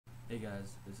Hey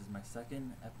guys, this is my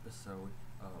second episode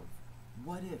of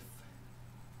What If?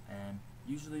 And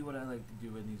usually what I like to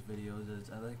do in these videos is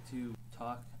I like to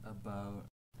talk about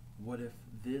what if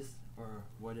this or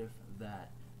what if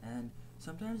that. And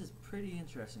sometimes it's pretty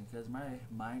interesting because my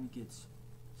mind gets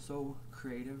so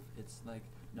creative, it's like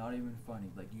not even funny.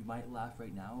 Like you might laugh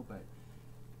right now, but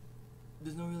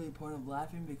there's no really point of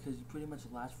laughing because you pretty much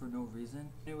laugh for no reason.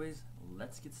 Anyways,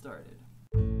 let's get started.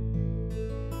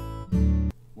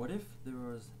 What if there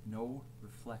was no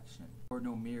reflection or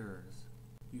no mirrors?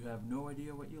 You have no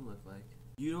idea what you look like.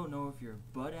 You don't know if you're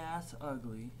butt ass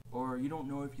ugly or you don't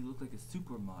know if you look like a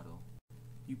supermodel.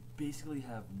 You basically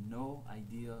have no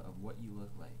idea of what you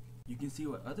look like. You can see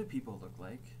what other people look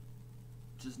like,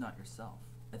 just not yourself.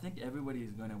 I think everybody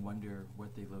is going to wonder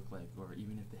what they look like, or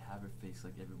even if they have a face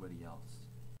like everybody else.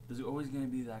 There's always going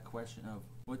to be that question of,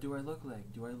 what do I look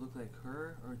like? Do I look like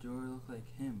her or do I look like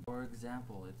him? For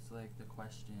example, it's like the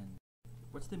question,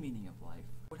 what's the meaning of life?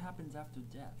 What happens after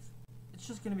death? It's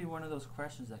just going to be one of those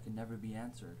questions that can never be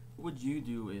answered. What would you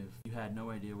do if you had no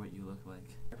idea what you look like?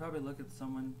 I'd probably look at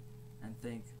someone and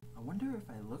think, I wonder if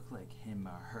I look like him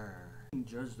or her. Being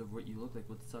judged of what you look like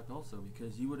would suck also,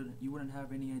 because you wouldn't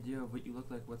have any idea of what you look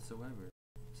like whatsoever.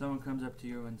 Someone comes up to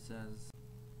you and says,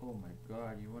 oh my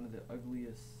god, you're one of the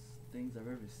ugliest things I've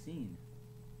ever seen.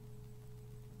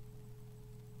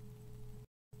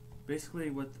 Basically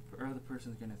what the other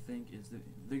person's gonna think is that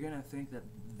they're gonna think that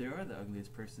they're the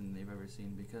ugliest person they've ever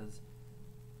seen because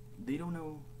they don't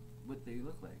know what they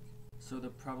look like. So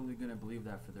they're probably gonna believe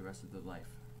that for the rest of their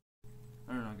life.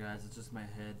 I don't know guys, it's just my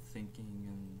head thinking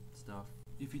and stuff.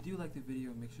 If you do like the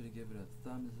video, make sure to give it a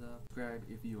thumbs up. Subscribe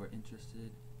if you are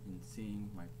interested in seeing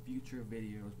my future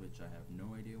videos, which I have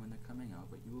no idea when they're coming out,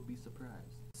 but you will be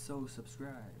surprised. So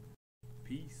subscribe.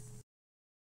 Peace.